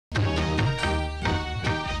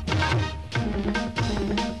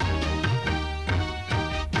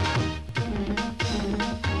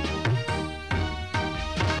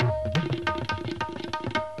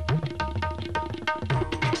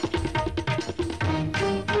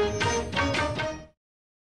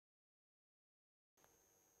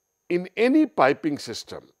In any piping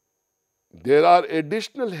system, there are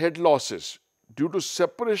additional head losses due to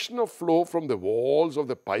separation of flow from the walls of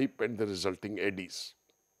the pipe and the resulting eddies.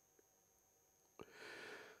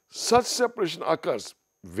 Such separation occurs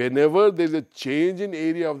whenever there is a change in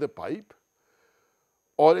area of the pipe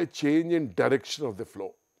or a change in direction of the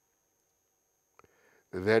flow,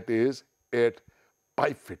 that is, at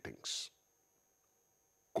pipe fittings.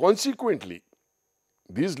 Consequently,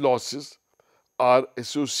 these losses are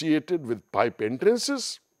associated with pipe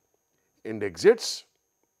entrances and exits,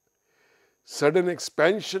 sudden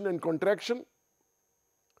expansion and contraction.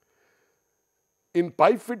 In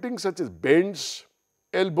pipe fittings such as bends,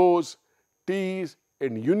 elbows, T's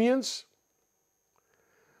and unions,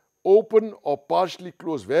 open or partially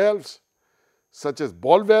closed valves such as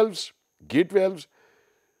ball valves, gate valves,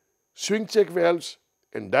 swing check valves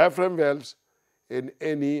and diaphragm valves, and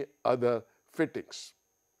any other fittings.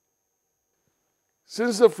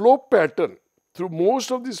 Since the flow pattern through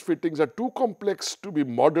most of these fittings are too complex to be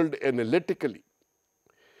modeled analytically,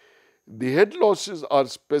 the head losses are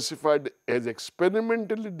specified as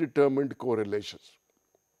experimentally determined correlations.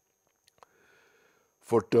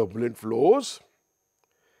 For turbulent flows,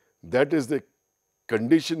 that is the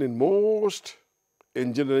condition in most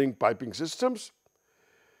engineering piping systems,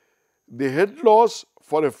 the head loss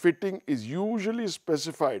for a fitting is usually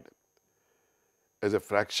specified as a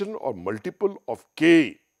fraction or multiple of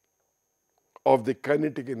K of the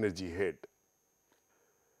kinetic energy head.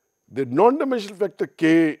 The non-dimensional factor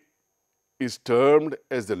K is termed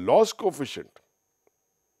as the loss coefficient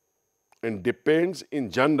and depends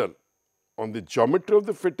in general on the geometry of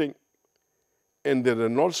the fitting and the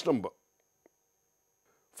Reynolds number.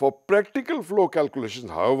 For practical flow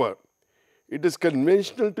calculations, however, it is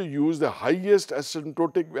conventional to use the highest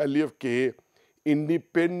asymptotic value of K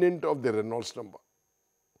independent of the Reynolds number,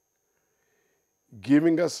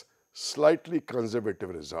 giving us slightly conservative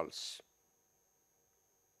results.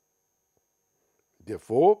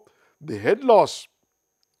 Therefore, the head loss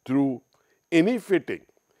through any fitting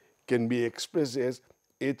can be expressed as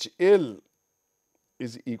HL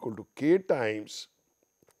is equal to K times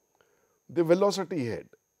the velocity head.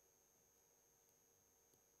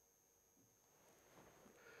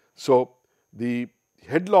 So, the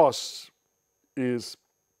head loss is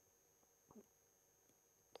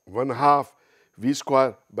 1/2 V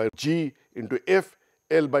square by G into F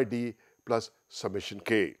L by D plus summation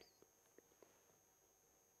K.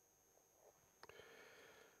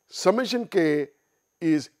 Summation K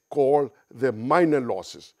is called the minor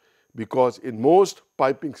losses because in most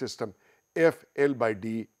piping system F L by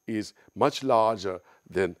D is much larger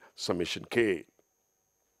than summation K.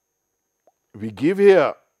 We give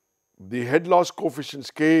here the head loss coefficients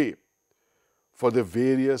K for the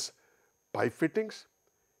various pipe fittings.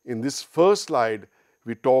 In this first slide,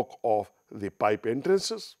 we talk of the pipe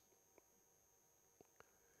entrances.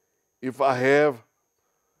 If I have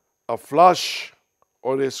a flush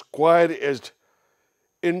or a square-edged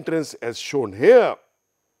entrance as shown here,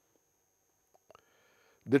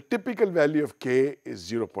 the typical value of K is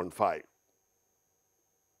 0.5.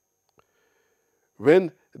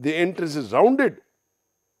 When the entrance is rounded,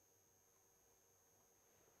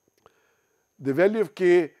 the value of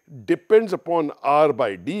K depends upon R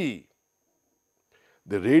by D,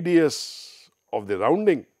 the radius of the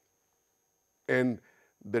rounding and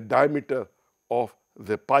the diameter of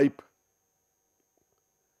the pipe.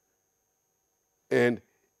 And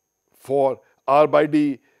for R by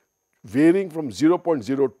D varying from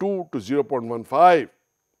 0.02 to 0.15,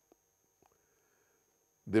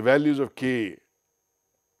 the values of K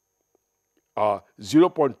are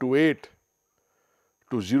 0.28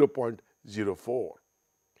 to 0.04.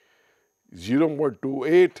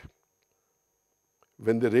 0.28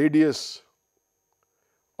 when the radius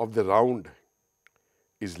of the round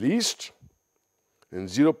is least, and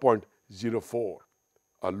 0.04,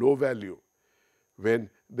 a low value when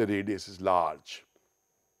the radius is large.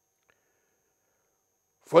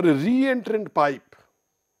 For a re-entrant pipe,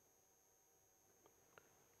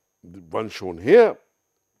 the one shown here,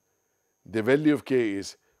 the value of K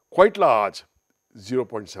is quite large,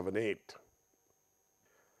 0.78.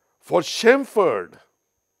 For chamfered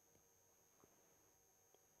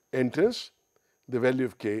entrance, the value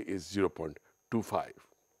of K is 0.25.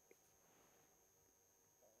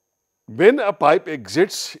 When a pipe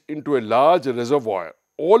exits into a large reservoir,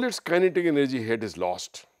 all its kinetic energy head is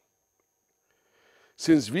lost.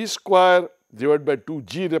 Since V square divided by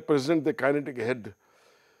 2G represent the kinetic head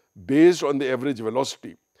based on the average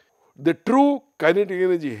velocity, the true kinetic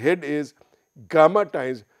energy head is gamma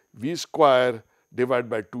times V square divided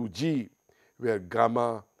by 2G, where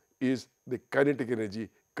gamma is the kinetic energy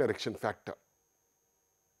correction factor.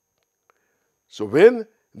 So when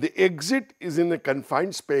the exit is in a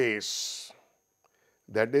confined space,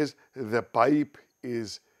 that is, the pipe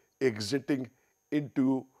is exiting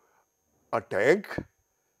into a tank,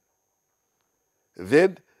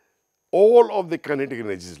 then all of the kinetic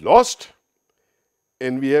energy is lost,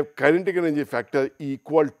 and we have kinetic energy factor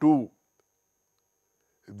equal to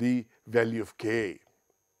the value of K.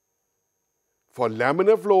 For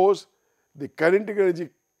laminar flows, the kinetic energy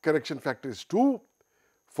correction factor is 2.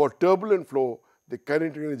 For turbulent flow, the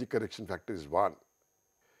kinetic energy correction factor is 1.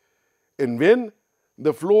 And when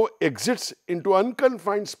the flow exits into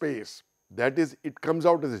unconfined space, that is, it comes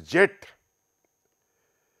out as a jet,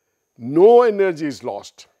 no energy is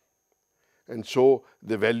lost, and so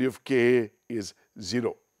the value of K is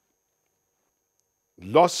 0.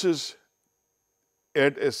 Losses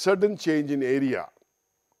at a sudden change in area,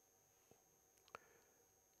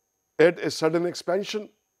 at a sudden expansion,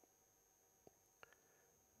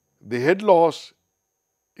 the head loss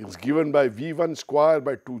is given by V1 square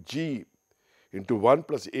by 2G into 1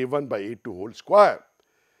 plus A1 by A2 whole square.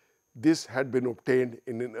 This had been obtained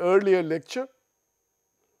in an earlier lecture.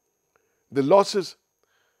 The losses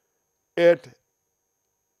at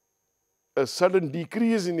a sudden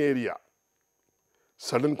decrease in area,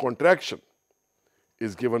 sudden contraction,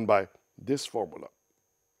 is given by this formula.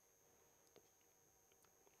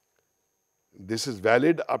 This is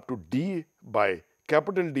valid up to D by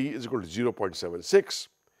capital D is equal to 0.76.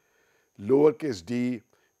 Lowercase d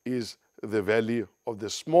is the value of the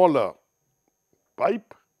smaller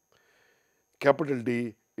pipe. Capital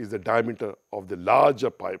D is the diameter of the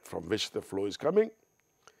larger pipe from which the flow is coming.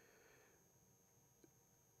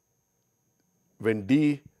 When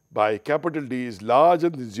D by capital D is larger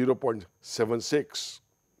than 0.76,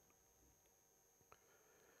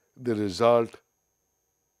 the result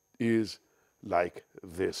is like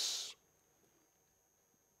this.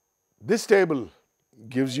 This table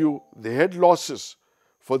gives you the head losses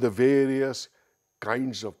for the various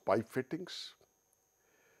kinds of pipe fittings: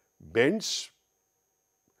 bends,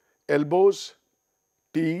 elbows,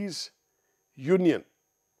 T's, union.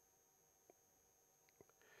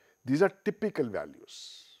 These are typical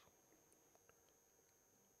values.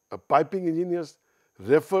 A piping engineer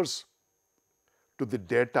refers to the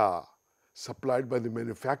data supplied by the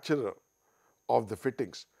manufacturer of the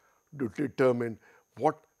fittings to determine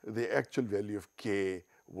what the actual value of K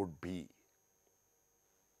would be.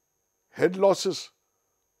 Head losses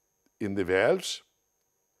in the valves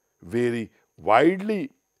vary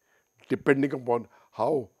widely depending upon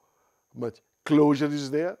how much closure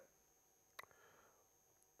is there.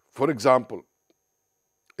 For example,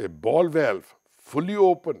 a ball valve fully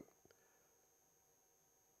open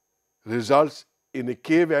results in a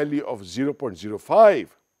K value of 0.05.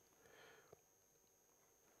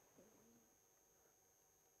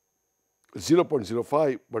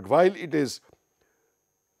 But while it is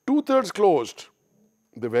 2/3 closed,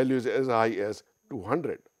 the value is as high as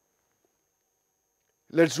 200.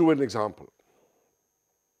 Let's do an example.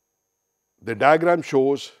 The diagram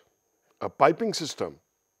shows a piping system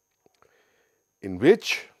in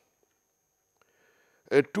which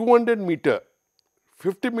a 200 meter,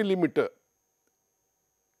 50 millimeter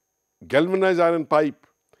galvanized iron pipe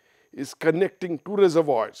is connecting two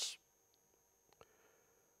reservoirs.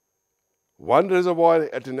 One reservoir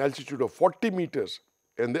at an altitude of 40 meters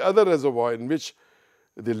and the other reservoir in which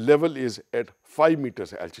the level is at 5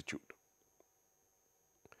 meters altitude.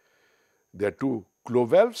 There are two glow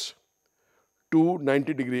valves, two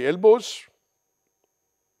 90-degree elbows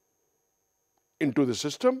into the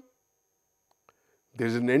system. There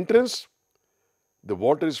is an entrance. The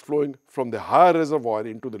water is flowing from the higher reservoir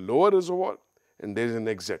into the lower reservoir, and there is an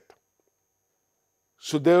exit.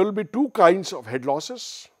 So there will be two kinds of head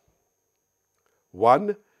losses.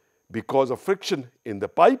 One because of friction in the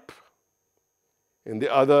pipe, and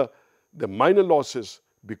the other the minor losses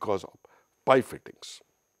because of pipe fittings.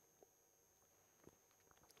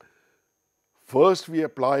 First, we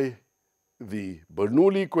apply the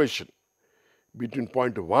Bernoulli equation between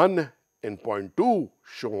point 1 and point 2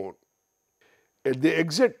 shown. At the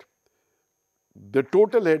exit, the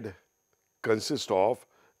total head consists of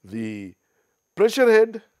the pressure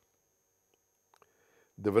head,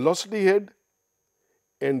 the velocity head,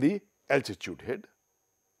 and the altitude head.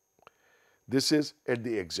 This is at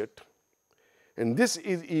the exit, and this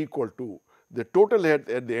is equal to the total head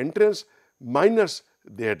at the entrance minus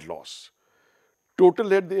the head loss. Total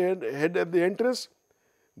head at the entrance,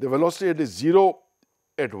 the velocity head is 0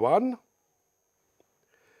 at 1.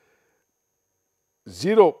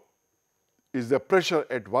 0 is the pressure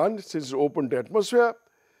at 1 since it's open to atmosphere,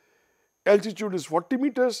 Altitude is 40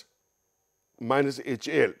 meters minus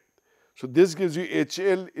HL. So this gives you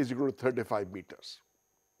HL is equal to 35 meters.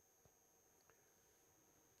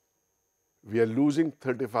 We are losing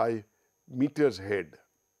 35 meters head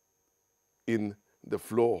in the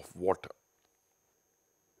flow of water.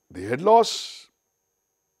 The head loss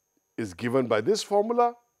is given by this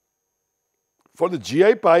formula. For the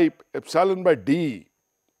GI pipe, epsilon by D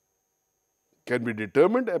can be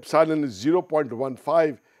determined. Epsilon is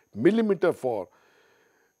 0.15 millimeter for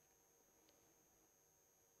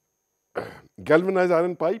galvanized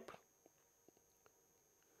iron pipe.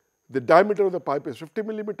 The diameter of the pipe is 50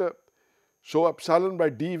 millimeter. So epsilon by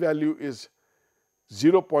D value is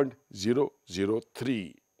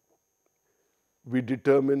 0.003. We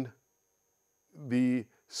determine the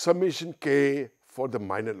summation K for the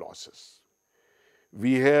minor losses.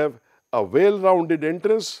 We have a well-rounded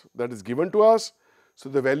entrance that is given to us. So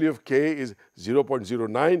the value of K is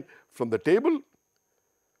 0.09 from the table.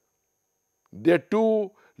 There are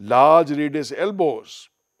two large radius elbows.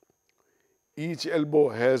 Each elbow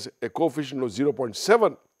has a coefficient of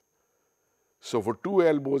 0.7. So for two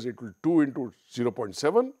elbows, it will 2 into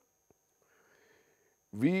 0.7.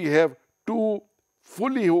 We have two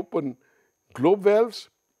fully open globe valves,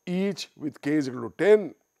 each with K is equal to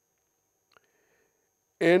 10,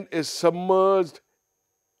 and a submerged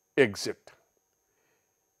exit.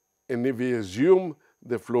 And if we assume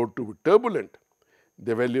the flow to be turbulent,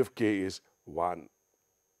 the value of K is 1.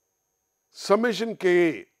 Summation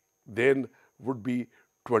K then would be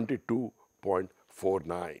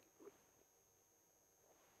 22.49.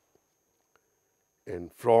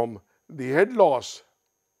 And from the head loss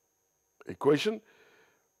equation,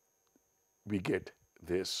 we get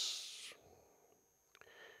this.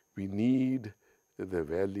 We need the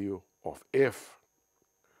value of F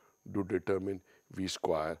to determine V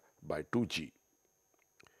square by 2G.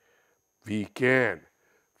 We can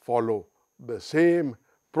follow the same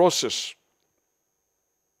process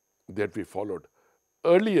that we followed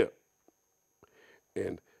earlier,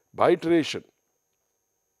 and by iteration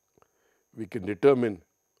we can determine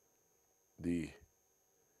the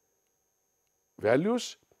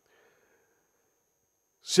values.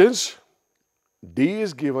 Since D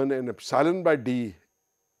is given and epsilon by D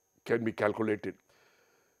can be calculated,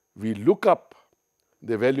 we look up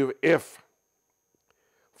the value of F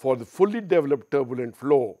for the fully developed turbulent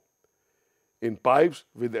flow in pipes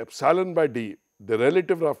with epsilon by D, the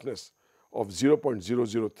relative roughness of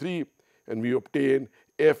 0.003, and we obtain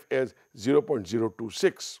F as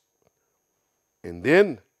 0.026. And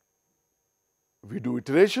then we do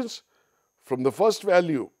iterations. From the first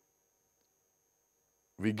value,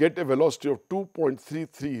 we get a velocity of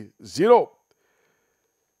 2.330,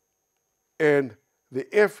 and the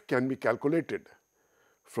F can be calculated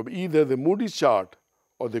from either the Moody's chart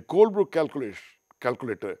or the Colebrook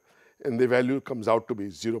calculator, and the value comes out to be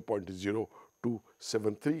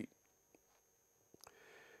 0.0273.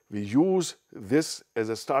 We use this as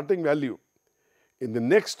a starting value. In the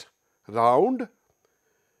next round,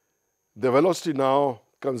 the velocity now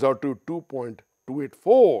comes out to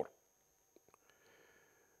 2.284.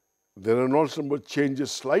 The Reynolds number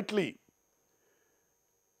changes slightly,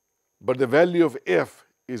 but the value of F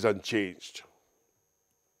is unchanged.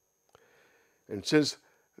 And since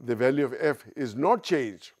the value of F is not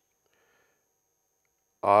changed,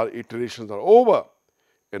 our iterations are over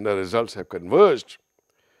and the results have converged.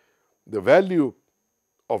 The value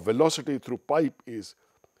of velocity through pipe is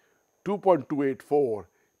 2.284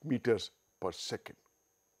 meters per second.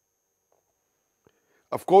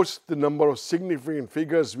 Of course, the number of significant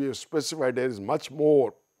figures we have specified there is much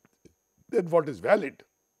more than what is valid.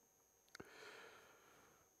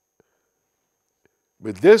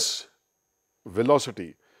 With this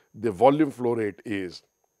velocity, the volume flow rate is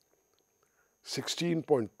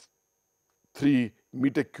 16.3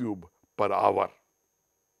 meter cube per hour.